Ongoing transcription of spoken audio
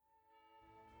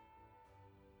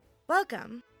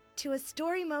Welcome to A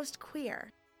Story Most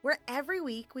Queer, where every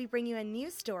week we bring you a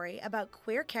new story about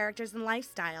queer characters and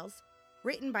lifestyles,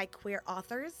 written by queer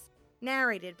authors,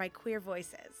 narrated by queer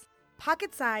voices.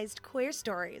 Pocket-sized queer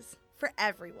stories for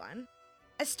everyone.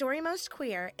 A Story Most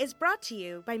Queer is brought to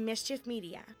you by Mischief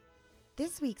Media.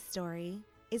 This week's story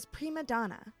is Prima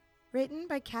Donna, written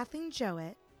by Kathleen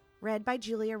Jowett, read by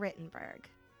Julia Rittenberg.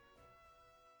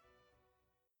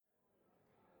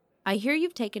 "I hear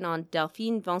you've taken on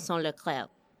Delphine Vincent Leclerc,"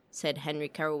 said Henry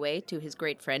Carouet to his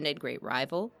great friend and great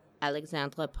rival,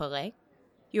 Alexandre Perret.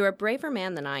 "You're a braver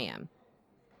man than I am."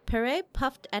 Perret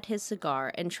puffed at his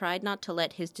cigar and tried not to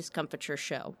let his discomfiture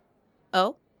show.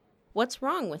 "Oh? What's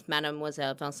wrong with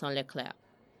Mademoiselle Vincent Leclerc?"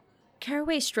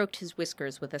 Carouet stroked his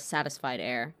whiskers with a satisfied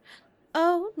air.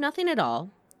 "Oh, nothing at all.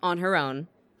 On her own.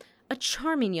 A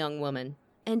charming young woman,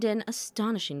 and an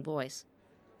astonishing voice.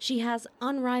 She has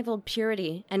unrivaled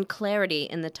purity and clarity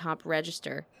in the top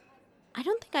register. I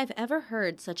don't think I've ever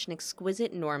heard such an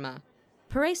exquisite Norma."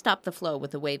 Perret stopped the flow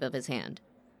with a wave of his hand.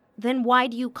 "Then why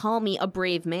do you call me a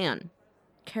brave man?"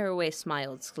 Carouet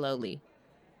smiled slowly.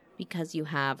 "Because you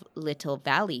have Little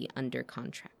Valley under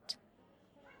contract."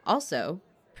 "Also,"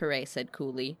 Perret said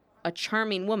coolly, "a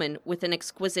charming woman with an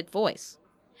exquisite voice."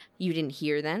 "You didn't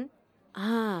hear, then?"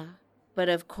 "Ah, but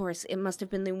of course it must have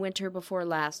been the winter before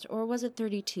last, or was it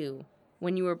 32,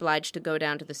 when you were obliged to go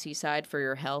down to the seaside for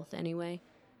your health, anyway?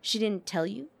 She didn't tell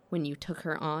you when you took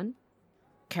her on?"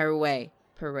 "Carouet,"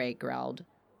 Perret growled.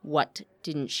 "What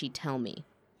didn't she tell me?"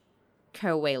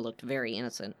 Carouet looked very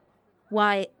innocent.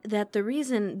 "Why, that the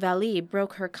reason Vallée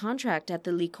broke her contract at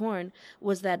the Licorne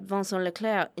was that Vincent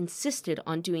Leclerc insisted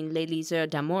on doing Les Liseurs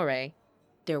d'Amore.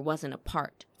 There wasn't a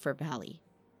part for Vallée."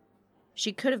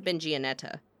 "She could have been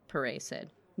Gianetta," Perret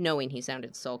said, knowing he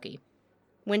sounded sulky.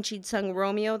 "When she'd sung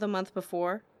Romeo the month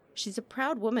before. She's a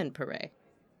proud woman, Perret."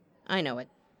 "I know it."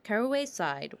 Carouet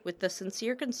sighed with the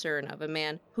sincere concern of a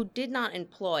man who did not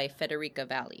employ Federica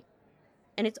Valley.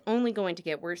 "And it's only going to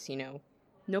get worse, you know.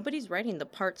 Nobody's writing the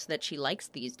parts that she likes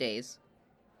these days.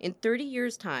 In 30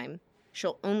 years' time,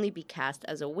 she'll only be cast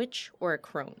as a witch or a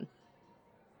crone.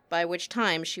 By which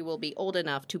time she will be old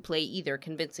enough to play either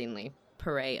convincingly,"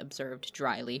 Perret observed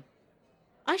dryly.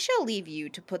 "I shall leave you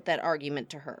to put that argument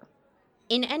to her.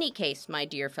 In any case, my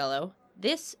dear fellow,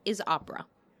 this is opera.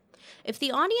 If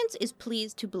the audience is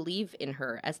pleased to believe in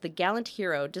her as the gallant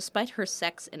hero despite her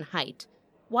sex and height,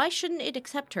 why shouldn't it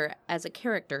accept her as a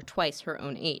character twice her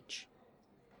own age?"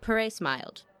 Perret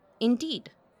smiled.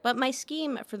 "Indeed, but my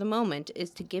scheme for the moment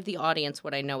is to give the audience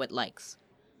what I know it likes.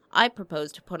 I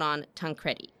propose to put on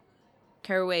Tancredi."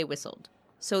 Carouet whistled.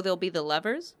 "So there'll be the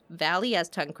lovers, Valley as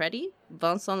Tancredi,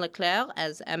 Vincent Leclerc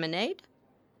as Aménade?"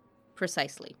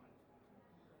 "Precisely."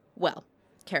 "Well,"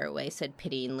 Carouet said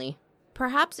pityingly,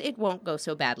 "perhaps it won't go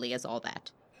so badly as all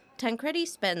that. Tancredi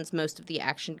spends most of the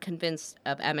action convinced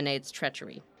of Aménade's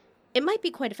treachery. It might be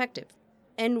quite effective.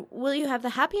 And will you have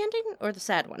the happy ending or the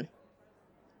sad one?"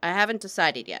 "I haven't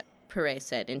decided yet," Perret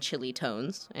said in chilly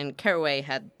tones, and Carouet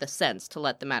had the sense to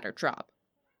let the matter drop.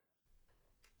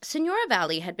 Signora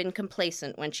Valley had been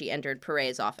complacent when she entered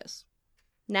Perret's office.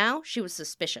 Now she was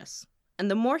suspicious, and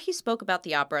the more he spoke about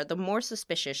the opera, the more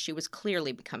suspicious she was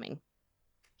clearly becoming.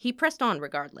 He pressed on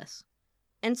regardless.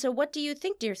 "And so what do you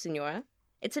think, dear Signora?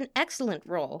 It's an excellent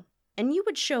role, and you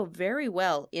would show very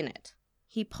well in it."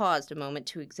 He paused a moment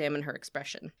to examine her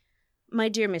expression. "My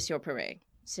dear Monsieur Perret,"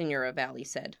 Signora Valley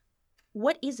said,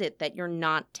 "what is it that you're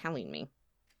not telling me?"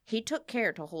 He took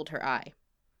care to hold her eye.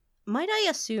 "Might I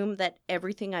assume that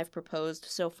everything I've proposed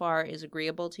so far is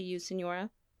agreeable to you, Signora?"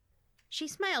 She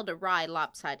smiled a wry,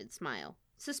 lopsided smile,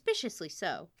 suspiciously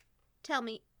so. "Tell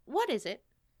me, what is it?"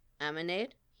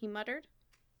 "Aménade," he muttered.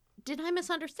 "Did I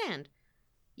misunderstand?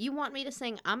 You want me to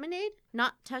sing Aménade,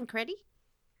 not Tancredi?"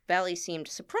 Valley seemed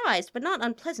surprised, but not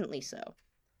unpleasantly so.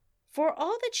 For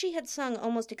all that she had sung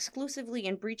almost exclusively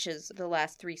in breeches the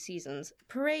last 3 seasons,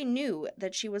 Perret knew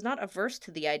that she was not averse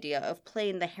to the idea of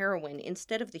playing the heroine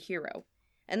instead of the hero,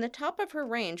 and the top of her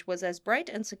range was as bright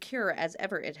and secure as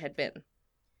ever it had been.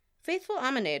 Faithful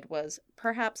Aménade was,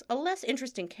 perhaps, a less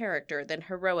interesting character than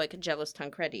heroic, jealous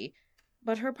Tancredi,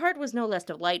 but her part was no less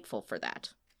delightful for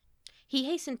that. He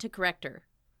hastened to correct her.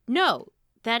 "No,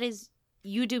 that is,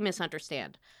 you do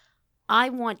misunderstand. I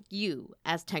want you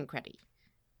as Tancredi.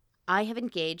 I have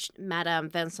engaged Madame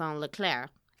Vincent Leclerc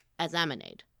as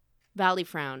Aménade." Valley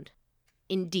frowned.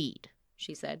 "Indeed,"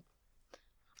 she said.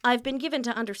 "I've been given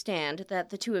to understand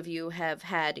that the two of you have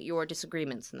had your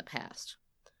disagreements in the past."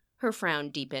 Her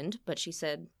frown deepened, but she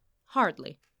said,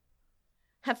 "Hardly."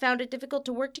 "Have found it difficult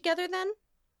to work together, then?"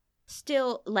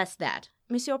 "Still less that,"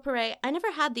 Monsieur Perret, I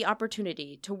never had the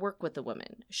opportunity to work with the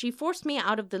woman. She forced me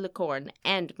out of the Licorne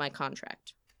and my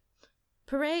contract.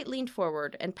 Perret leaned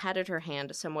forward and patted her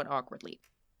hand somewhat awkwardly.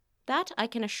 That, I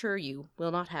can assure you,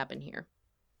 will not happen here.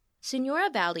 Signora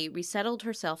Valli resettled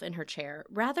herself in her chair,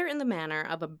 rather in the manner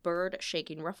of a bird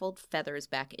shaking ruffled feathers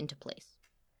back into place.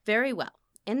 Very well.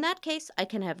 In that case, I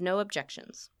can have no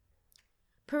objections.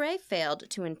 Perret failed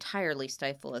to entirely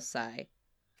stifle a sigh.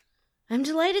 I'm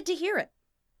delighted to hear it.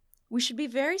 We should be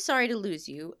very sorry to lose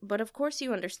you, but of course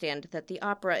you understand that the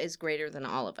opera is greater than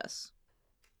all of us.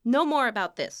 No more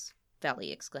about this,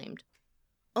 Valli exclaimed.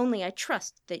 Only I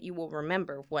trust that you will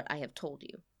remember what I have told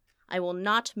you. I will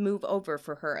not move over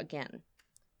for her again.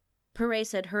 Perret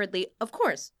said hurriedly, Of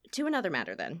course, to another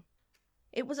matter then.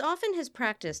 It was often his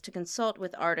practice to consult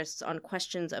with artists on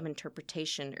questions of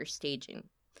interpretation or staging.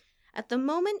 At the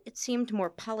moment, it seemed more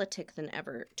politic than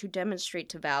ever to demonstrate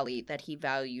to Valli that he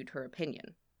valued her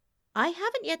opinion. I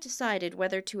haven't yet decided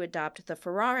whether to adopt the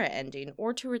Ferrara ending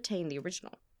or to retain the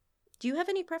original. Do you have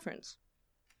any preference?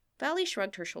 Valli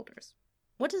shrugged her shoulders.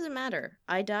 What does it matter?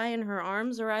 I die in her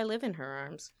arms or I live in her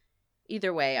arms.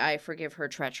 Either way, I forgive her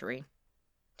treachery.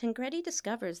 Tancredi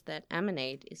discovers that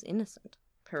Amanade is innocent,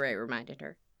 Perret reminded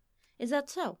her. Is that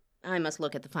so? I must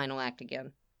look at the final act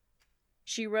again.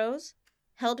 She rose,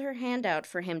 held her hand out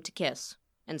for him to kiss,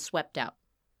 and swept out.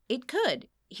 It could,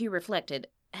 he reflected,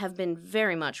 have been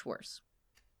very much worse.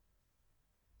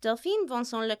 Delphine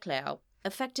Vincent Leclerc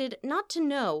affected not to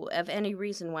know of any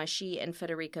reason why she and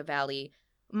Federica Valli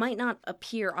might not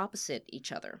appear opposite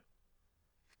each other.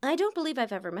 I don't believe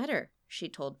I've ever met her, she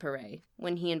told Perret,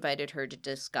 when he invited her to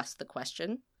discuss the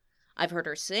question. I've heard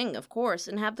her sing, of course,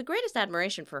 and have the greatest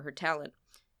admiration for her talent.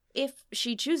 If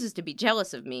she chooses to be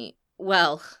jealous of me,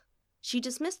 well... She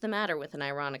dismissed the matter with an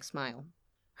ironic smile.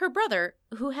 Her brother,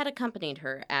 who had accompanied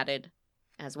her, added,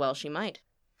 As well she might.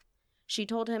 She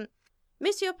told him,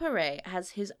 Monsieur Perret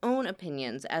has his own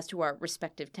opinions as to our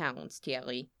respective talents,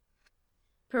 Thierry.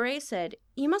 Perret said,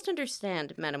 You must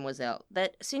understand, mademoiselle,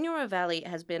 that Signora Valli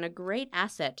has been a great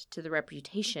asset to the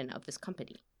reputation of this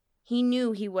company. He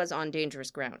knew he was on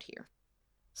dangerous ground here.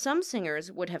 Some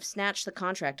singers would have snatched the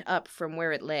contract up from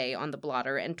where it lay on the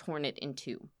blotter and torn it in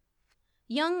two.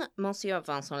 Young Monsieur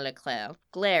Vincent Leclerc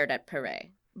glared at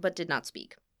Perret, but did not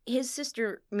speak. His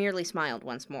sister merely smiled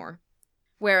once more,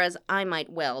 whereas I might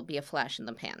well be a flash in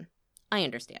the pan. I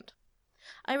understand.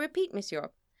 I repeat,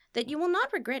 monsieur, that you will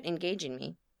not regret engaging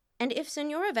me, and if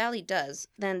Signora Valli does,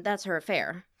 then that's her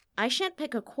affair. I shan't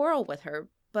pick a quarrel with her,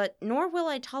 but nor will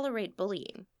I tolerate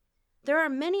bullying. There are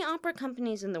many opera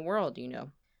companies in the world, you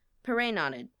know. Perret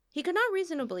nodded. He could not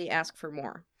reasonably ask for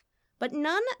more. But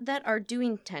none that are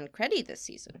doing Tancredi this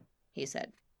season, he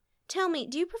said. Tell me,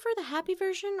 do you prefer the happy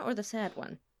version or the sad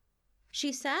one?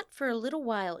 She sat for a little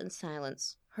while in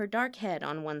silence, her dark head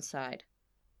on one side.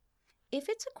 If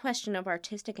it's a question of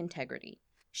artistic integrity,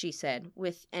 she said,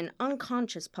 with an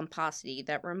unconscious pomposity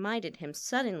that reminded him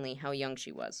suddenly how young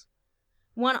she was,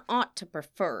 one ought to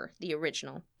prefer the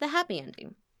original, the happy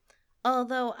ending.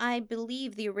 Although I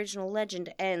believe the original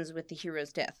legend ends with the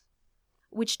hero's death.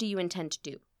 Which do you intend to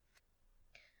do?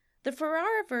 The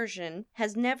Ferrara version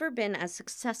has never been as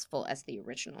successful as the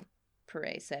original,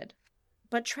 Perret said.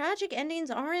 But tragic endings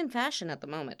are in fashion at the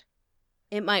moment.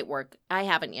 It might work. I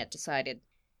haven't yet decided.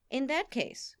 In that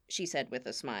case, she said with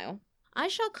a smile, I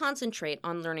shall concentrate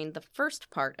on learning the first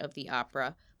part of the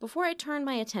opera before I turn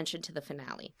my attention to the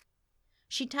finale.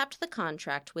 She tapped the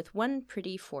contract with one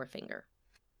pretty forefinger.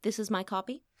 This is my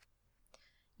copy?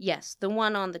 Yes, the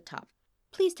one on the top.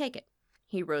 Please take it.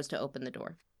 He rose to open the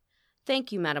door.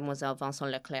 Thank you, Mademoiselle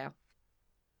Vincent Leclerc.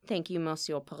 Thank you,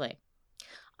 Monsieur Perret.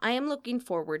 I am looking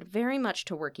forward very much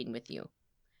to working with you.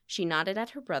 She nodded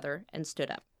at her brother and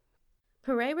stood up.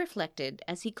 Perret reflected,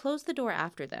 as he closed the door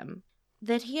after them,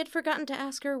 that he had forgotten to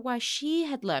ask her why she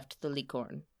had left the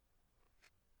Licorne.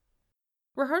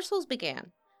 Rehearsals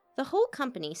began. The whole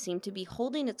company seemed to be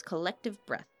holding its collective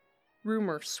breath.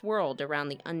 Rumor swirled around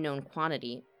the unknown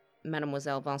quantity,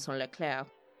 Mademoiselle Vincent Leclerc,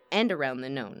 and around the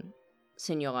known,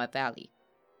 Signora Valli.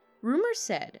 Rumor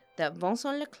said that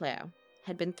Vincent Leclerc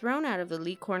had been thrown out of the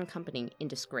Licorne company in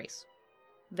disgrace.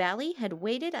 Valli had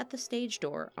waited at the stage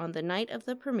door on the night of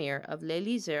the premiere of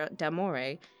L'Élysée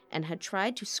d'Amore and had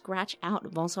tried to scratch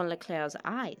out Vincent Leclerc's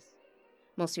eyes.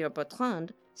 Monsieur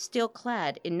Bertrand, still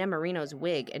clad in Nemorino's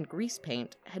wig and grease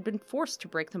paint, had been forced to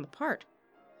break them apart.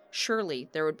 Surely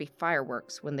there would be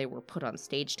fireworks when they were put on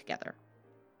stage together.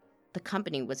 The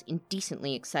company was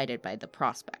indecently excited by the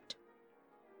prospect.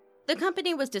 The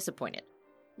company was disappointed.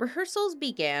 Rehearsals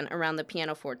began around the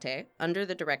pianoforte under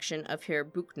the direction of Herr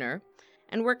Buchner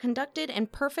and were conducted in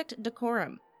perfect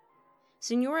decorum.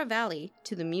 Signora Valli,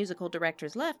 to the musical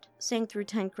director's left, sang through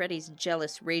Tancredi's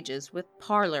jealous rages with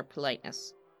parlor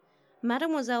politeness.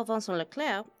 Mademoiselle Vincent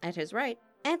Leclerc, at his right,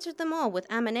 answered them all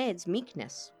with Amenede's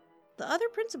meekness. The other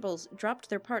principals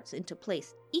dropped their parts into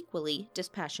place equally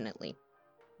dispassionately.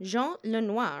 Jean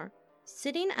Lenoir,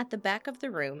 sitting at the back of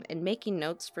the room and making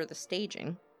notes for the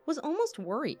staging, was almost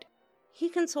worried. He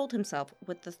consoled himself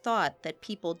with the thought that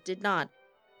people did not,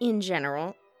 in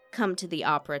general, come to the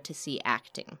opera to see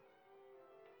acting.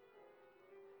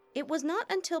 It was not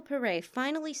until Perret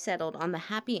finally settled on the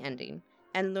happy ending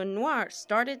and Lenoir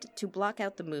started to block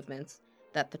out the movements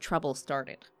that the trouble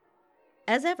started.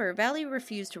 As ever, Valli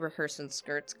refused to rehearse in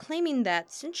skirts, claiming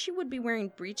that since she would be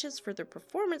wearing breeches for the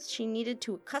performance, she needed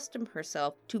to accustom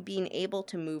herself to being able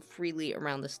to move freely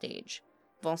around the stage.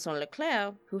 Vincent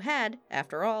Leclerc, who had,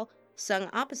 after all, sung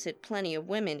opposite plenty of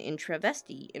women in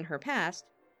travesti in her past,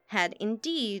 had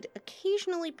indeed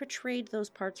occasionally portrayed those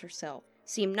parts herself,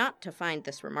 seemed not to find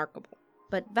this remarkable.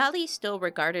 But Valli still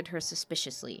regarded her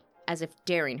suspiciously, as if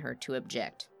daring her to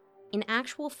object. In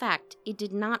actual fact, it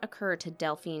did not occur to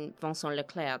Delphine Vincent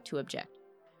Leclerc to object.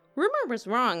 Rumor was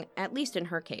wrong, at least in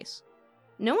her case.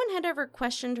 No one had ever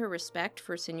questioned her respect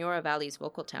for Signora Valli's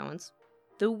vocal talents.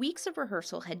 The weeks of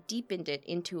rehearsal had deepened it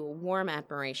into a warm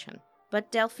admiration.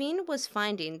 But Delphine was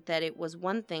finding that it was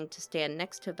one thing to stand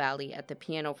next to Valli at the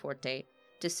pianoforte,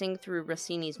 to sing through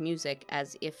Rossini's music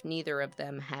as if neither of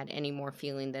them had any more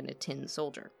feeling than a tin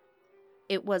soldier.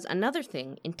 It was another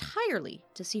thing entirely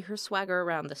to see her swagger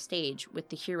around the stage with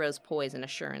the hero's poise and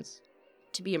assurance,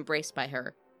 to be embraced by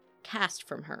her, cast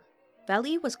from her.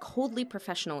 Valli was coldly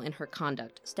professional in her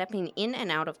conduct, stepping in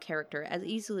and out of character as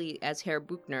easily as Herr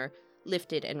Buchner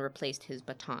lifted and replaced his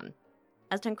baton.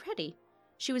 As Tancredi,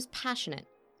 she was passionate,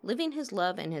 living his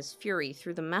love and his fury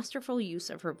through the masterful use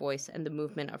of her voice and the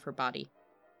movement of her body.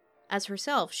 As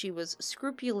herself, she was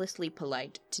scrupulously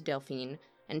polite to Delphine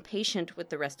and patient with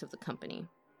the rest of the company.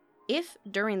 If,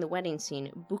 during the wedding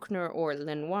scene, Buchner or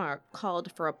Lenoir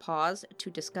called for a pause to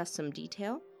discuss some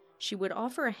detail, she would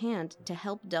offer a hand to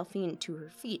help Delphine to her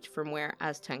feet from where,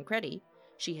 as Tancredi,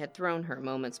 she had thrown her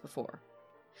moments before.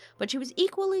 But she was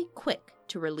equally quick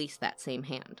to release that same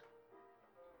hand.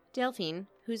 Delphine,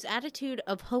 whose attitude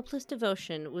of hopeless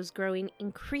devotion was growing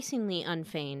increasingly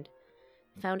unfeigned,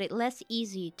 found it less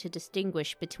easy to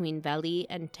distinguish between Valli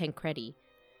and Tancredi,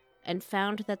 and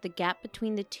found that the gap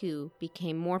between the two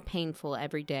became more painful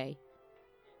every day.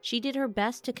 She did her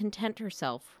best to content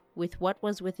herself with what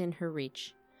was within her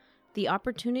reach, the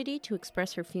opportunity to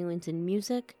express her feelings in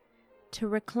music, to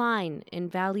recline in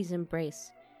Valli's embrace,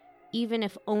 even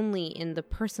if only in the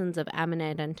persons of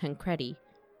Amenede and Tancredi,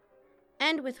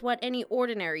 and with what any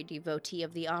ordinary devotee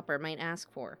of the opera might ask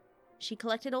for. She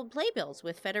collected old playbills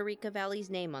with Federica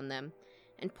Valli's name on them,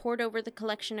 and pored over the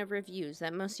collection of reviews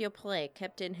that Monsieur Perret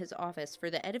kept in his office for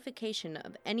the edification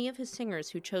of any of his singers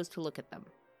who chose to look at them.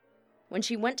 When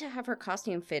she went to have her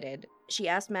costume fitted, she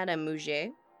asked Madame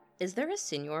Mouget, "Is there a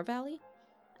Signor Valli?"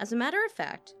 As a matter of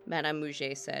fact, Madame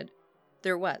Mouget said,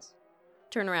 "There was."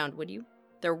 "Turn around, would you?"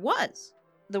 "There was!"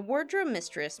 The wardrobe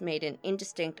mistress made an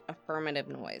indistinct affirmative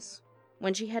noise.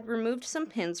 When she had removed some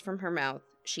pins from her mouth,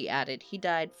 she added, "He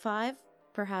died 5,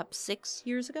 perhaps 6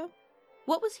 years ago."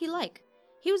 "What was he like?"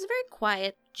 "He was a very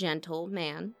quiet, gentle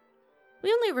man.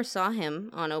 We only ever saw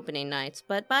him on opening nights,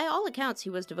 but by all accounts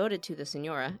he was devoted to the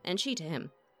Signora, and she to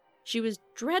him. She was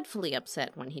dreadfully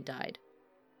upset when he died."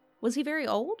 "Was he very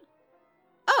old?"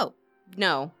 "Oh,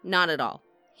 no, not at all.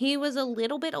 He was a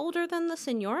little bit older than the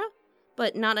Signora,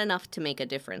 but not enough to make a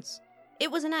difference.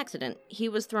 It was an accident. He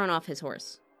was thrown off his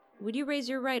horse." "Would you raise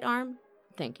your right arm?"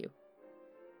 "Thank you."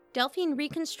 Delphine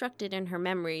reconstructed in her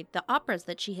memory the operas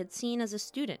that she had seen as a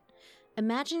student,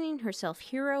 imagining herself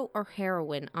hero or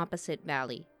heroine opposite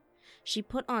Valli. She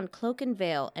put on cloak and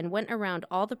veil and went around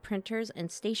all the printers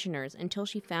and stationers until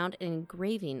she found an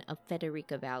engraving of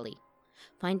Federica Valli.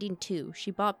 Finding 2,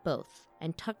 she bought both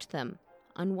and tucked them,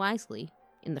 unwisely,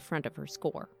 in the front of her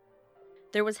score.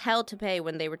 There was hell to pay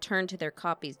when they returned to their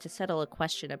copies to settle a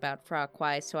question about Fra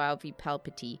Quae Soavi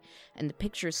Palpiti, and the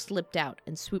pictures slipped out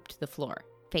and swooped to the floor,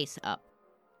 face up.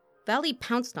 Valli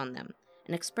pounced on them,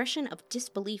 an expression of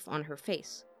disbelief on her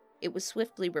face. It was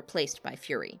swiftly replaced by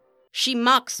fury. "She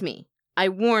mocks me! I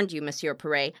warned you, Monsieur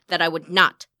Perret, that I would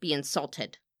not be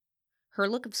insulted." Her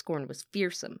look of scorn was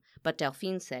fearsome, but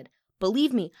Delphine said,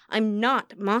 "Believe me, I'm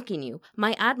not mocking you.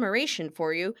 My admiration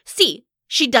for you—" "See,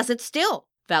 she does it still!"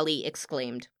 Valli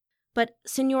exclaimed. "But,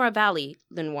 Signora Valli,"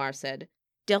 Lenoir said.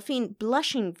 Delphine,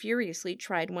 blushing furiously,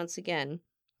 tried once again.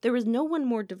 "There is no one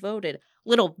more devoted—"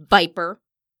 "Little viper!"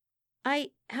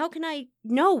 How can I?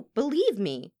 No, believe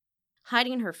me!"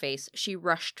 Hiding her face, she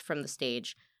rushed from the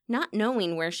stage. not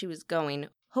knowing where she was going,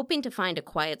 hoping to find a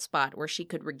quiet spot where she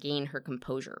could regain her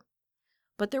composure.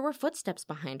 But there were footsteps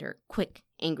behind her, quick,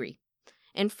 angry.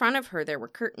 In front of her there were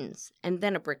curtains, and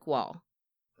then a brick wall.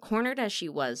 Cornered as she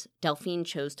was, Delphine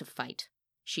chose to fight.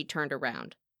 She turned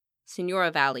around.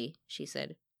 "Signora Valli," she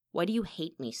said, "why do you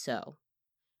hate me so?"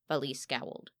 Valli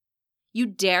scowled. "You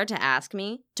dare to ask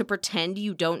me? To pretend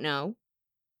you don't know?"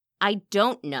 "I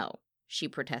don't know," she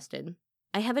protested.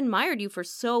 "I have admired you for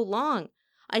so long.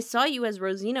 I saw you as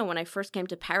Rosina when I first came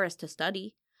to Paris to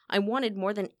study. I wanted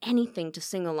more than anything to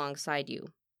sing alongside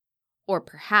you." "Or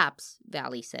perhaps,"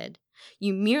 Valli said,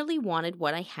 "you merely wanted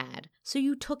what I had, so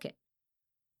you took it."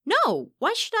 "No!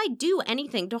 Why should I do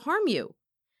anything to harm you?"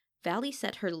 Valli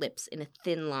set her lips in a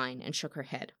thin line and shook her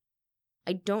head.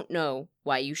 "I don't know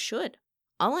why you should.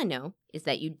 All I know is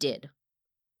that you did."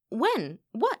 "When?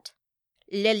 What?"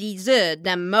 "L'Élysée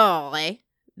d'Amore,"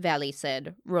 Valli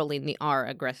said, rolling the R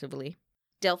aggressively.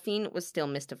 Delphine was still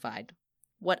mystified.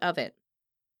 "What of it?"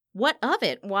 "What of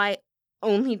it? Why,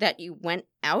 only that you went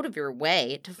out of your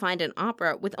way to find an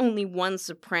opera with only one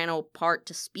soprano part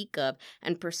to speak of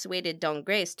and persuaded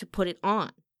Dangrace to put it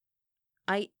on."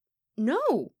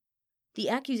 No. The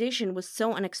accusation was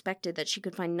so unexpected that she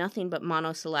could find nothing but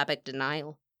monosyllabic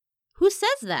denial. "Who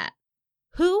says that?"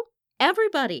 "Who?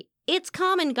 Everybody. It's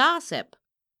common gossip."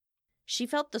 She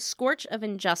felt the scorch of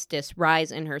injustice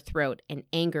rise in her throat and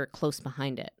anger close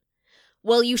behind it.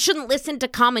 "Well, you shouldn't listen to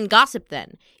common gossip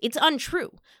then. It's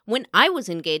untrue. When I was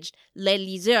engaged,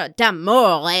 l'Élysée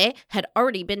d'Amore had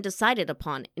already been decided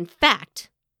upon. In fact..."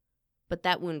 But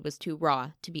that wound was too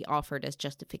raw to be offered as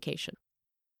justification.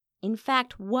 "In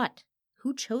fact, what?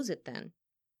 Who chose it then?"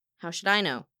 "How should I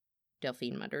know?"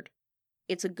 Delphine muttered.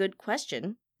 "It's a good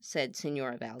question," said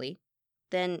Signora Valli.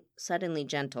 Then, suddenly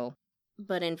gentle,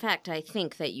 "But in fact, I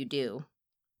think that you do."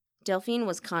 Delphine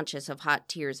was conscious of hot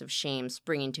tears of shame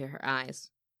springing to her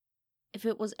eyes. "If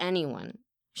it was anyone,"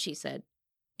 she said,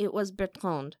 "it was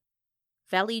Bertrand."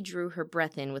 Valli drew her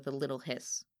breath in with a little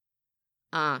hiss.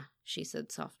 "Ah," she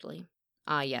said softly.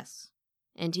 "Ah, yes.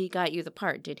 And he got you the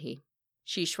part, did he?"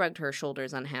 She shrugged her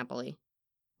shoulders unhappily.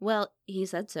 "Well, he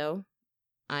said so.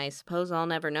 I suppose I'll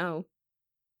never know."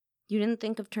 "You didn't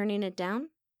think of turning it down?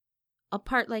 A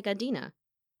part like Adina?"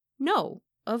 "No,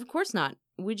 of course not.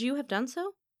 Would you have done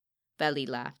so?" Valli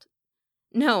laughed.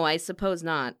 "No, I suppose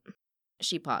not."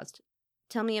 She paused.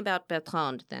 "Tell me about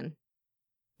Bertrand, then."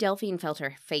 Delphine felt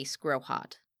her face grow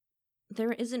hot.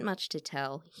 "There isn't much to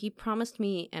tell. He promised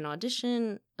me an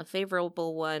audition, a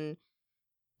favorable one,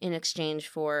 in exchange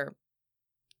for...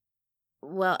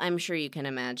 Well, I'm sure you can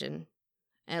imagine.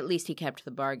 At least he kept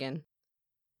the bargain."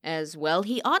 "As well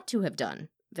he ought to have done,"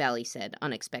 Valli said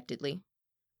unexpectedly.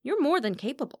 "You're more than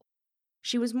capable."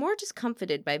 She was more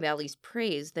discomfited by Valli's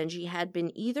praise than she had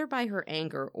been either by her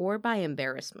anger or by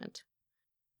embarrassment.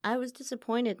 "I was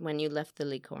disappointed when you left the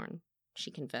Licorne,"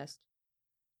 she confessed.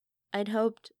 "I'd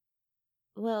hoped...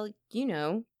 Well, you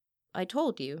know, I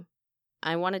told you.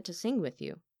 I wanted to sing with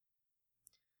you."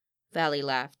 Valli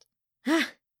laughed.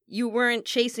 "Ha! You weren't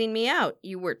chasing me out.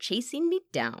 You were chasing me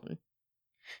down."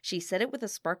 She said it with a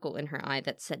sparkle in her eye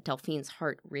that set Delphine's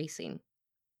heart racing.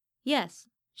 "Yes,"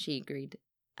 she agreed.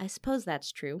 "I suppose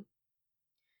that's true."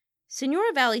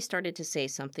 Signora Valli started to say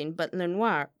something, but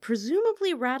Lenoir,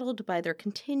 presumably rattled by their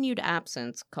continued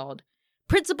absence, called,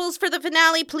 "Principals for the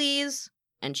finale, please!"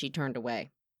 and she turned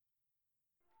away.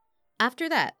 After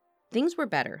that, things were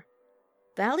better.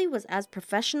 Valli was as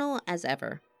professional as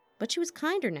ever, but she was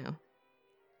kinder now.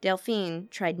 Delphine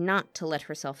tried not to let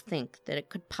herself think that it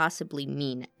could possibly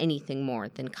mean anything more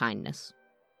than kindness.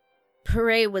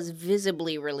 Perret was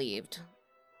visibly relieved.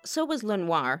 So was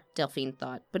Lenoir, Delphine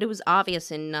thought, but it was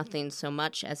obvious in nothing so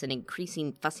much as an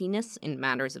increasing fussiness in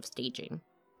matters of staging.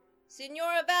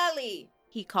 "Signora Valli,"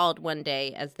 he called one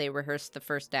day as they rehearsed the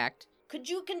first act, "could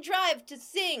you contrive to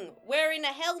sing wearing a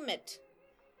helmet?"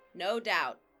 "No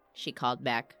doubt," she called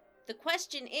back. "The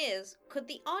question is, could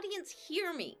the audience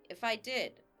hear me if I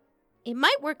did?" "It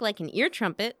might work like an ear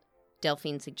trumpet,"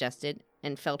 Delphine suggested,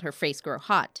 and felt her face grow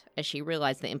hot as she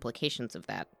realized the implications of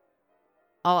that.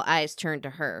 All eyes turned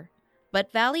to her,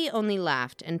 but Valli only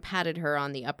laughed and patted her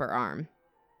on the upper arm.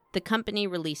 The company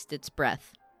released its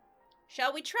breath.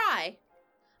 "Shall we try?"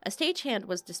 A stagehand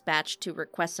was dispatched to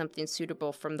request something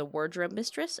suitable from the wardrobe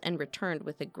mistress and returned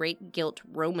with a great gilt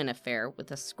Roman affair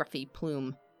with a scruffy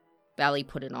plume. Valli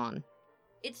put it on.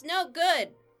 "It's no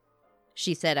good,"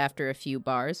 she said after a few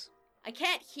bars. "I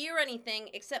can't hear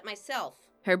anything except myself."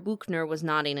 Herr Buchner was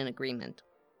nodding in agreement.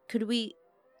 "Could we..."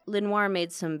 Lenoir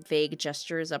made some vague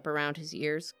gestures up around his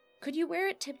ears. "Could you wear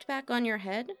it tipped back on your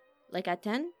head, like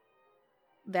Aten?"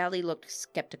 Valli looked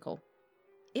skeptical.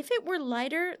 If it were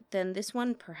lighter than this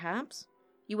one, perhaps,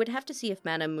 you would have to see if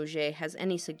Madame Mouget has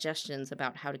any suggestions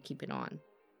about how to keep it on.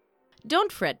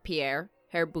 Don't fret, Pierre,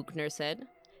 Herr Buchner said.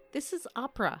 This is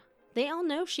opera. They all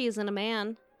know she isn't a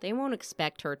man. They won't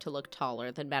expect her to look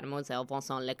taller than Mademoiselle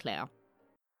Vincent Leclerc.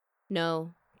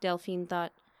 No, Delphine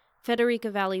thought.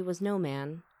 Federica Valli was no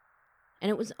man. And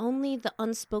it was only the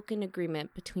unspoken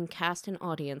agreement between cast and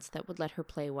audience that would let her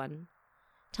play one.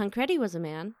 Tancredi was a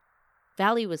man.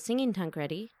 Valli was singing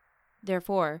Tancredi.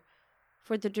 Therefore,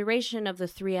 for the duration of the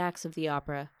 3 acts of the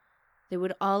opera, they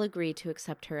would all agree to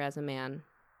accept her as a man.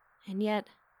 And yet,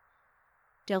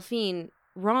 Delphine,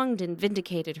 wronged and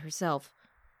vindicated herself,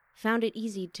 found it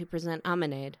easy to present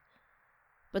Aménade.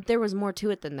 But there was more to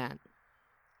it than that.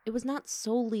 It was not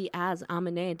solely as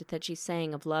Aménade that she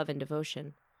sang of love and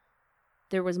devotion.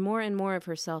 There was more and more of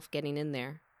herself getting in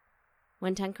there.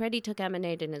 When Tancredi took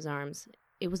Aménade in his arms,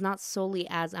 it was not solely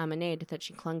as Aménade that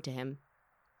she clung to him.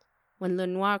 When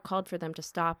Lenoir called for them to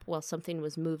stop while something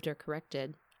was moved or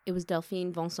corrected, it was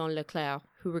Delphine Vincent Leclerc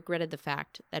who regretted the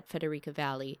fact that Federica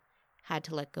Valli had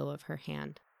to let go of her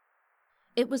hand.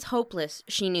 It was hopeless,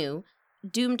 she knew,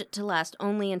 doomed to last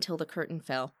only until the curtain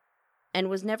fell, and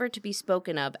was never to be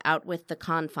spoken of out with the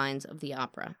confines of the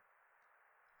opera.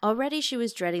 Already she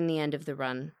was dreading the end of the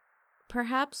run.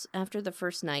 Perhaps, after the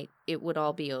first night, it would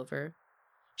all be over.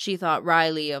 She thought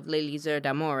wryly of l'Elixir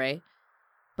d'Amore,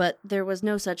 but there was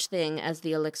no such thing as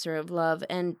the elixir of love,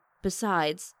 and,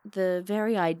 besides, the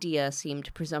very idea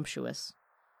seemed presumptuous.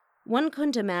 One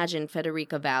couldn't imagine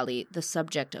Federica Valli the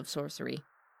subject of sorcery.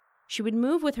 She would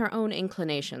move with her own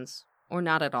inclinations, or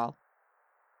not at all.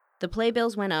 The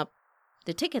playbills went up.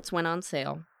 The tickets went on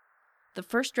sale. The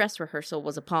first dress rehearsal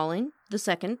was appalling, the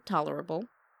second tolerable.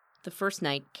 The first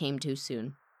night came too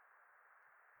soon.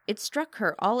 It struck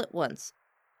her all at once,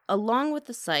 along with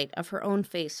the sight of her own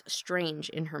face strange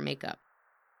in her makeup.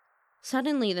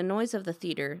 Suddenly the noise of the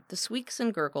theater, the squeaks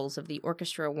and gurgles of the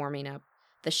orchestra warming up,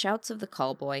 the shouts of the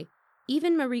callboy,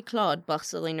 even Marie-Claude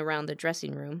bustling around the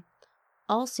dressing room,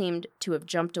 all seemed to have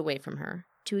jumped away from her,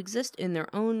 to exist in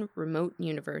their own remote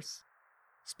universe,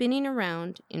 spinning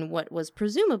around in what was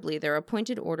presumably their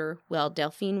appointed order while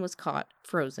Delphine was caught,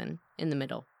 frozen, in the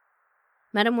middle.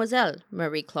 "Mademoiselle,"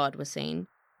 Marie-Claude was saying,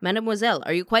 "Mademoiselle,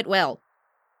 are you quite well?"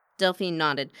 Delphine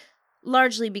nodded,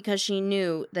 largely because she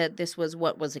knew that this was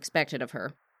what was expected of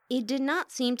her. It did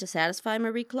not seem to satisfy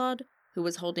Marie-Claude, who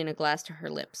was holding a glass to her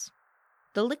lips.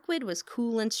 The liquid was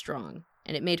cool and strong,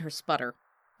 and it made her sputter.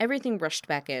 Everything rushed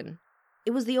back in.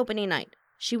 It was the opening night.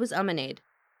 She was Aménade.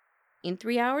 In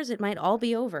 3 hours it might all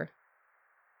be over.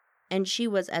 And she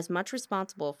was as much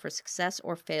responsible for success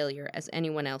or failure as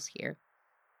anyone else here.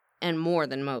 And more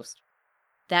than most.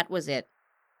 That was it.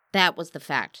 That was the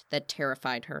fact that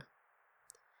terrified her.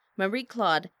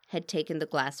 Marie-Claude had taken the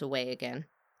glass away again.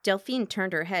 Delphine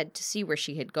turned her head to see where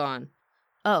she had gone.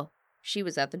 Oh, she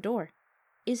was at the door.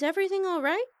 "Is everything all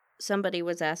right?" somebody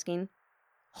was asking.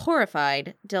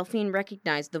 Horrified, Delphine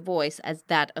recognized the voice as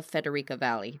that of Federica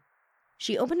Valli.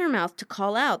 She opened her mouth to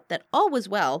call out that all was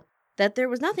well, that there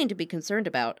was nothing to be concerned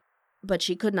about, but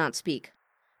she could not speak.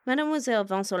 "Mademoiselle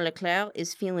Vincent Leclerc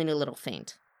is feeling a little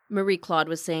faint," Marie-Claude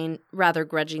was saying, rather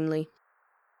grudgingly.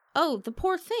 "Oh, the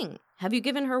poor thing! Have you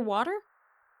given her water?"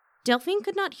 Delphine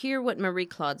could not hear what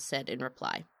Marie-Claude said in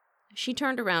reply. She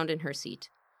turned around in her seat.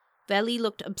 Valli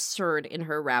looked absurd in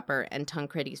her wrapper and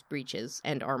Tancredi's breeches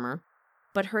and armor,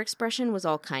 but her expression was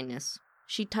all kindness.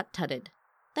 She tut-tutted.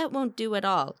 "That won't do at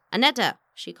all. Annetta,"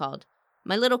 she called.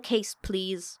 "My little case,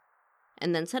 please."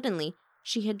 And then suddenly,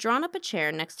 she had drawn up a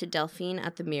chair next to Delphine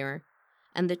at the mirror,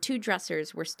 and the 2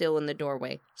 dressers were still in the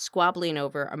doorway, squabbling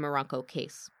over a morocco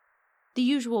case. "The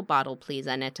usual bottle, please,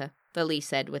 Annetta," Valli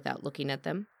said without looking at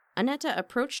them. Annetta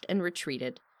approached and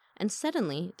retreated, and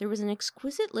suddenly there was an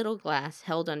exquisite little glass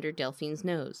held under Delphine's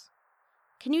nose.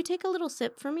 "Can you take a little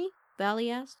sip for me?" Valli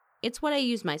asked. "It's what I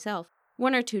use myself.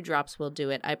 1 or 2 drops will do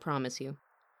it, I promise you."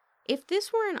 If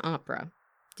this were an opera,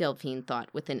 Delphine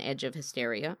thought with an edge of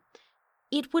hysteria,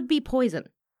 it would be poison.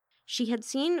 She had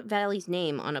seen Valli's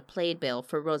name on a playbill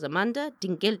for Rosamunde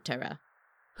d'Ingilterra.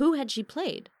 Who had she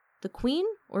played? The Queen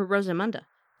or Rosamunde?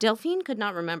 Delphine could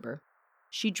not remember.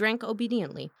 She drank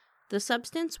obediently. The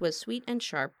substance was sweet and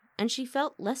sharp, and she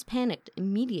felt less panicked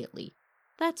immediately.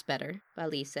 "That's better,"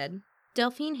 Valli said.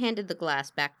 Delphine handed the glass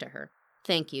back to her.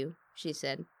 "Thank you," she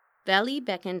said. Valli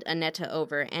beckoned Annetta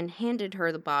over and handed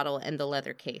her the bottle and the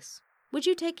leather case. "Would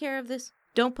you take care of this?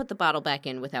 Don't put the bottle back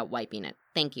in without wiping it.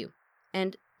 Thank you.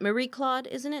 And Marie-Claude,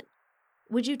 isn't it?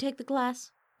 Would you take the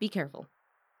glass? Be careful."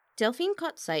 Delphine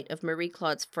caught sight of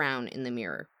Marie-Claude's frown in the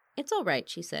mirror. "It's all right,"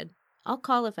 she said. "I'll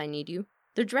call if I need you."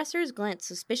 The dressers glanced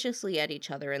suspiciously at each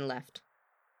other and left.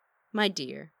 My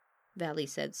dear, Valley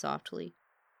said softly,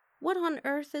 what on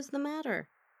earth is the matter?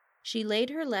 She laid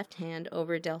her left hand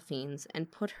over Delphine's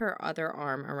and put her other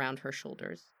arm around her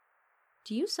shoulders.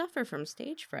 Do you suffer from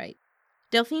stage fright?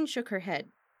 Delphine shook her head.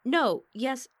 No,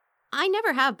 yes, I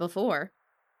never have before.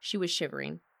 She was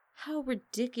shivering. How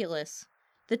ridiculous.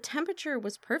 The temperature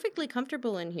was perfectly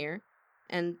comfortable in here,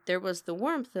 and there was the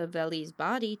warmth of Valley's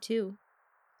body, too.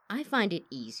 I find it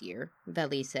easier,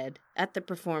 Valley said, at the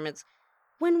performance,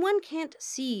 when one can't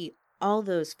see all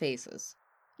those faces.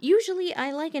 Usually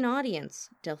I like an audience,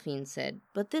 Delphine said,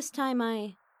 but this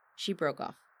time She broke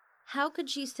off. How could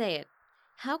she say it?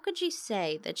 How could she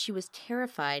say that she was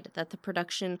terrified that the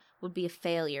production would be a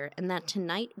failure and that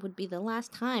tonight would be the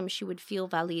last time she would feel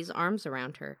Valley's arms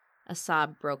around her? A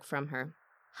sob broke from her.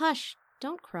 Hush,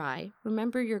 don't cry.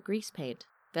 Remember your grease paint.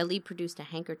 Valley produced a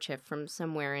handkerchief from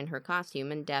somewhere in her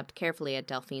costume and dabbed carefully at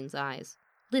Delphine's eyes.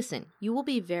 Listen, you will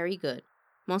be very good.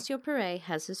 Monsieur Perret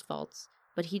has his faults,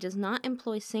 but he does not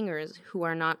employ singers who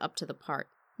are not up to the part.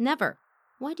 Never.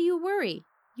 Why do you worry?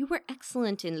 You were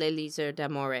excellent in Les Liseurs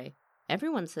d'Amore.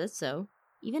 Everyone says so.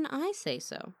 Even I say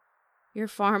so. You're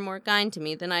far more kind to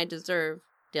me than I deserve,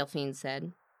 Delphine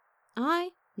said.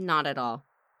 Not at all.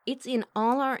 It's in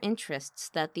all our interests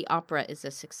that the opera is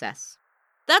a success.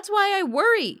 That's why I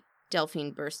worry,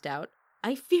 Delphine burst out.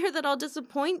 I fear that I'll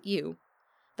disappoint you.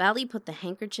 Valley put the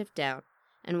handkerchief down,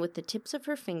 and with the tips of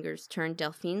her fingers turned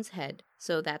Delphine's head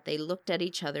so that they looked at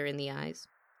each other in the eyes.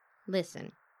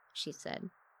 Listen, she said,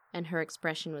 and her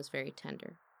expression was very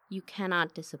tender. You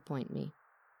cannot disappoint me.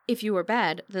 If you are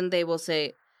bad, then they will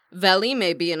say, Valley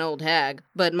may be an old hag,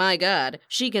 but my God,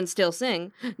 she can still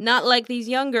sing, not like these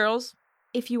young girls.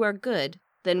 If you are good,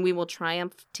 then we will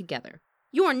triumph together.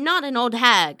 You are not an old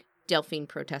hag, Delphine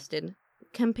protested.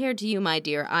 Compared to you, my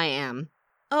dear, I am.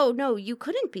 Oh, no, you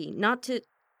couldn't be, not to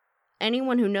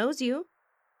anyone who knows you.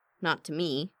 Not to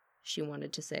me, she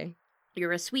wanted to say.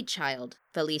 You're a sweet child,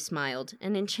 Valley smiled,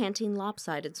 an enchanting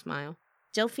lopsided smile.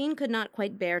 Delphine could not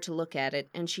quite bear to look at it,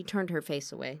 and she turned her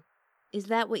face away. Is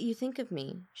that what you think of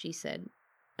me? She said.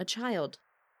 A child.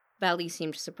 Valley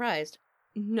seemed surprised.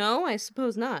 No, I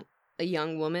suppose not. A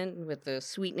young woman with a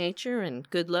sweet nature and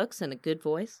good looks and a good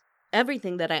voice.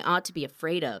 Everything that I ought to be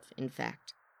afraid of, in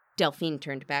fact. Delphine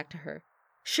turned back to her.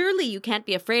 Surely you can't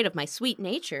be afraid of my sweet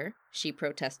nature, she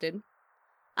protested.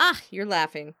 Ah, you're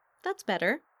laughing. That's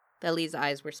better. Valley's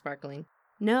eyes were sparkling.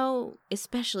 No,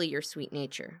 especially your sweet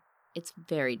nature. It's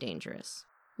very dangerous.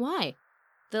 Why?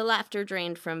 The laughter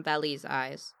drained from Valley's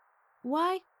eyes.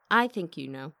 Why? I think you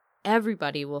know.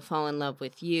 Everybody will fall in love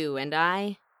with you, and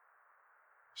I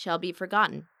shall be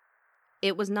forgotten.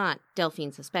 It was not,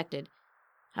 Delphine suspected,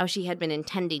 how she had been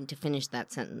intending to finish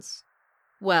that sentence.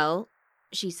 Well,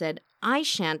 she said, I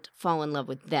shan't fall in love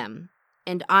with them,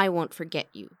 and I won't forget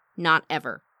you. Not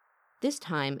ever. This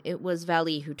time it was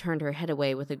Valley who turned her head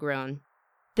away with a groan.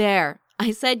 There,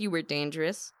 I said you were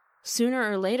dangerous. Sooner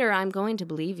or later I'm going to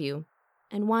believe you.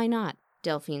 And why not?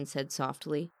 Delphine said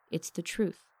softly. It's the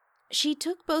truth. She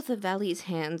took both of Valley's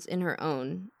hands in her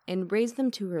own and raised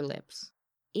them to her lips.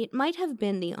 It might have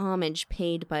been the homage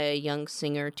paid by a young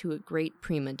singer to a great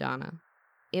prima donna.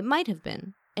 It might have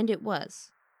been, and it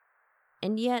was.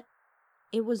 And yet,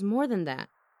 it was more than that,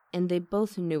 and they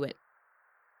both knew it.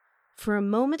 For a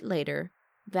moment later,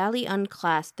 Valley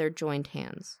unclasped their joined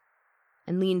hands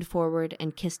and leaned forward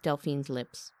and kissed Delphine's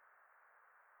lips.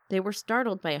 They were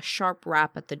startled by a sharp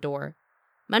rap at the door.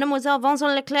 Mademoiselle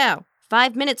Vincent Leclerc,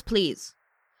 5 minutes, please.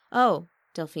 Oh,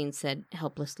 Delphine said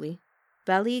helplessly.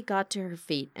 Valley got to her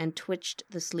feet and twitched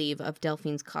the sleeve of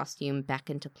Delphine's costume back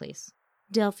into place.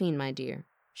 Delphine, my dear,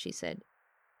 she said,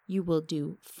 you will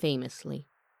do famously.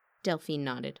 Delphine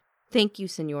nodded. Thank you,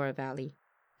 Signora Valley.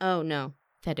 Oh, no,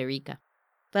 Federica.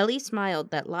 Valley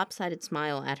smiled that lopsided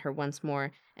smile at her once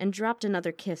more and dropped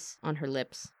another kiss on her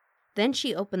lips. Then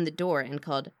she opened the door and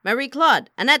called, Marie-Claude!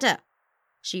 Annetta!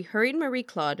 She hurried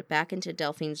Marie-Claude back into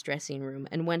Delphine's dressing room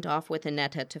and went off with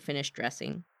Annetta to finish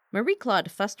dressing. Marie-Claude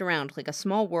fussed around like a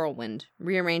small whirlwind,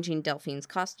 rearranging Delphine's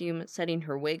costume, setting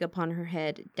her wig upon her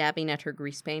head, dabbing at her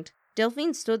grease paint.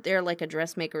 Delphine stood there like a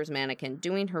dressmaker's mannequin,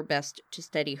 doing her best to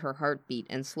steady her heartbeat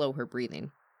and slow her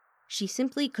breathing. She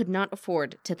simply could not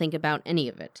afford to think about any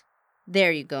of it.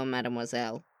 There you go,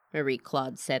 mademoiselle,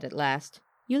 Marie-Claude said at last.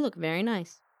 You look very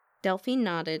nice. Delphine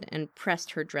nodded and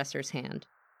pressed her dresser's hand.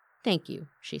 Thank you,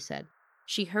 she said.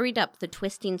 She hurried up the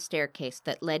twisting staircase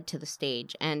that led to the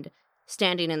stage and,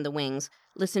 standing in the wings,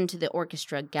 listened to the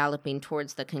orchestra galloping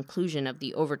towards the conclusion of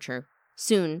the overture.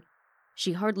 Soon,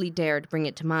 she hardly dared bring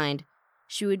it to mind,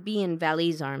 she would be in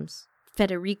Valley's arms,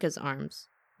 Federica's arms,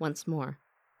 once more.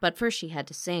 But first she had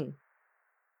to sing.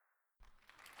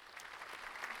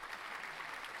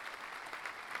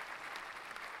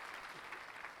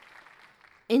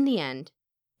 In the end,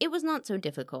 it was not so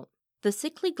difficult. The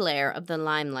sickly glare of the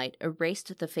limelight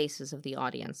erased the faces of the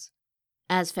audience,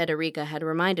 as Federica had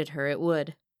reminded her it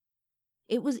would.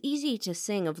 It was easy to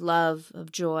sing of love,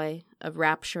 of joy, of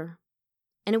rapture,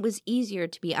 and it was easier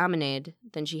to be Amanede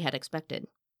than she had expected.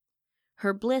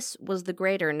 Her bliss was the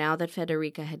greater now that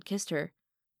Federica had kissed her,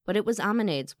 but it was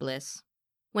Amanede's bliss.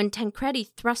 When Tancredi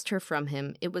thrust her from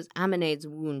him, it was Amanede's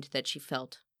wound that she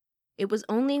felt. It was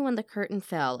only when the curtain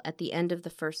fell at the end of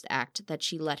the first act that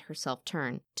she let herself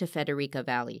turn to Federica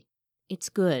Valli. "It's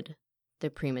good," the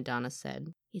prima donna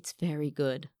said. "It's very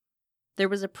good." There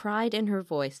was a pride in her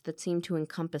voice that seemed to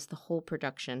encompass the whole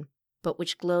production, but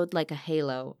which glowed like a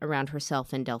halo around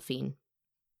herself and Delphine.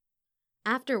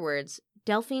 Afterwards,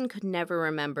 Delphine could never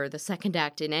remember the second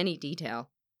act in any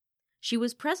detail. She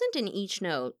was present in each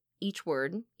note, each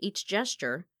word, each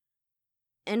gesture,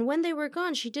 and when they were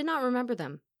gone, she did not remember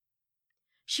them.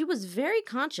 She was very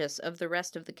conscious of the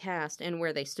rest of the cast and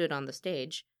where they stood on the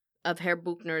stage, of Herr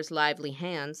Buchner's lively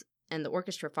hands and the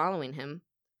orchestra following him,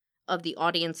 of the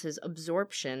audience's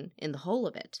absorption in the whole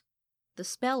of it. The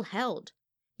spell held.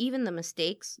 Even the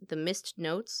mistakes, the missed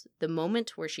notes, the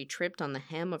moment where she tripped on the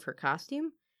hem of her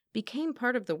costume, became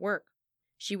part of the work.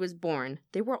 She was borne,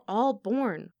 they were all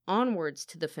borne, onwards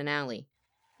to the finale.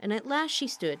 And at last she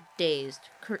stood, dazed,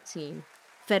 curtsying,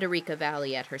 Federica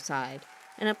Valli at her side,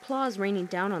 and applause raining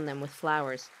down on them with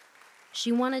flowers.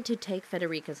 She wanted to take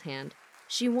Federica's hand.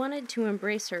 She wanted to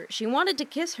embrace her. She wanted to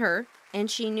kiss her,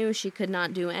 and she knew she could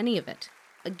not do any of it.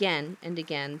 Again and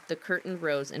again, the curtain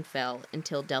rose and fell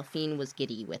until Delphine was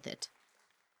giddy with it.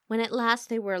 When at last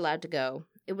they were allowed to go,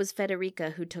 it was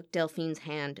Federica who took Delphine's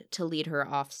hand to lead her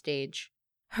off stage.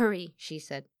 "Hurry," she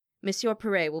said. "Monsieur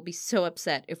Perret will be so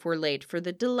upset if we're late for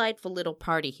the delightful little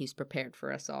party he's prepared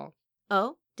for us all."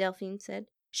 "Oh?" Delphine said.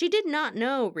 She did not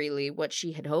know, really, what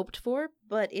she had hoped for,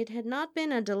 but it had not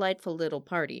been a delightful little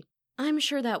party. "I'm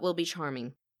sure that will be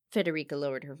charming." Federica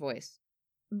lowered her voice.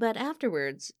 "But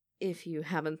afterwards, if you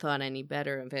haven't thought any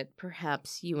better of it,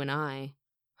 perhaps you and I—"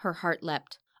 Her heart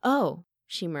leapt. "Oh,"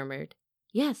 she murmured.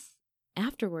 "Yes,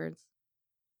 afterwards."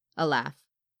 A laugh.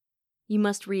 "You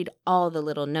must read all the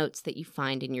little notes that you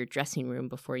find in your dressing room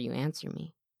before you answer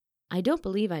me." "I don't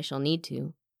believe I shall need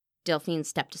to." Delphine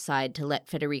stepped aside to let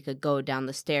Federica go down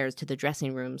the stairs to the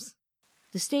dressing rooms.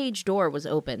 The stage door was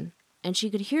open, and she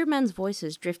could hear men's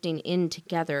voices drifting in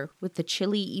together with the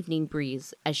chilly evening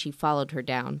breeze as she followed her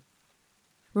down.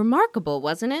 "Remarkable,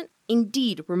 wasn't it?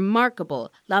 Indeed,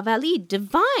 remarkable. La Valli,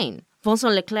 divine!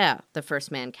 Vincent Leclerc," the first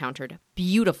man countered.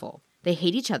 "Beautiful. They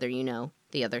hate each other, you know,"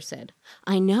 the other said.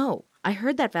 "I know. I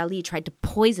heard that Valli tried to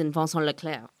poison Vincent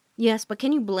Leclerc." "Yes, but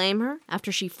can you blame her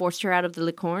after she forced her out of the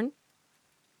Licorne?"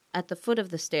 At the foot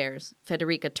of the stairs,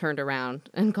 Federica turned around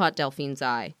and caught Delphine's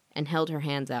eye and held her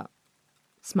hands out,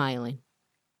 smiling.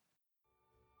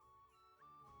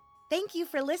 Thank you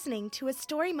for listening to A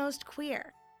Story Most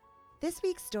Queer. This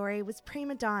week's story was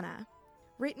Prima Donna,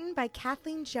 written by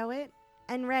Kathleen Jowett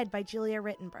and read by Julia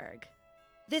Rittenberg.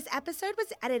 This episode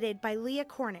was edited by Leah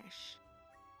Cornish.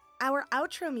 Our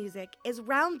outro music is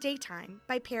Round Daytime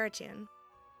by Paratune.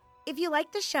 If you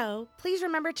like the show, please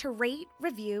remember to rate,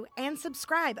 review, and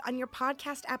subscribe on your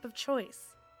podcast app of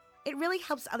choice. It really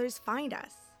helps others find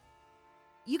us.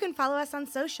 You can follow us on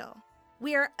social.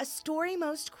 We are A Story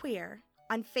Most Queer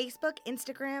on Facebook,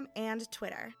 Instagram, and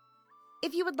Twitter.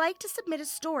 If you would like to submit a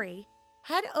story,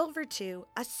 head over to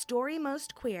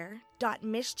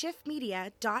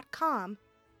astorymostqueer.mischiefmedia.com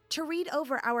to read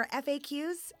over our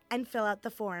FAQs and fill out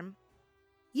the form.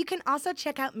 You can also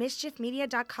check out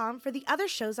mischiefmedia.com for the other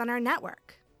shows on our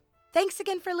network. Thanks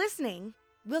again for listening.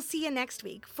 We'll see you next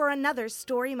week for another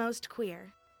Story Most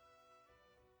Queer.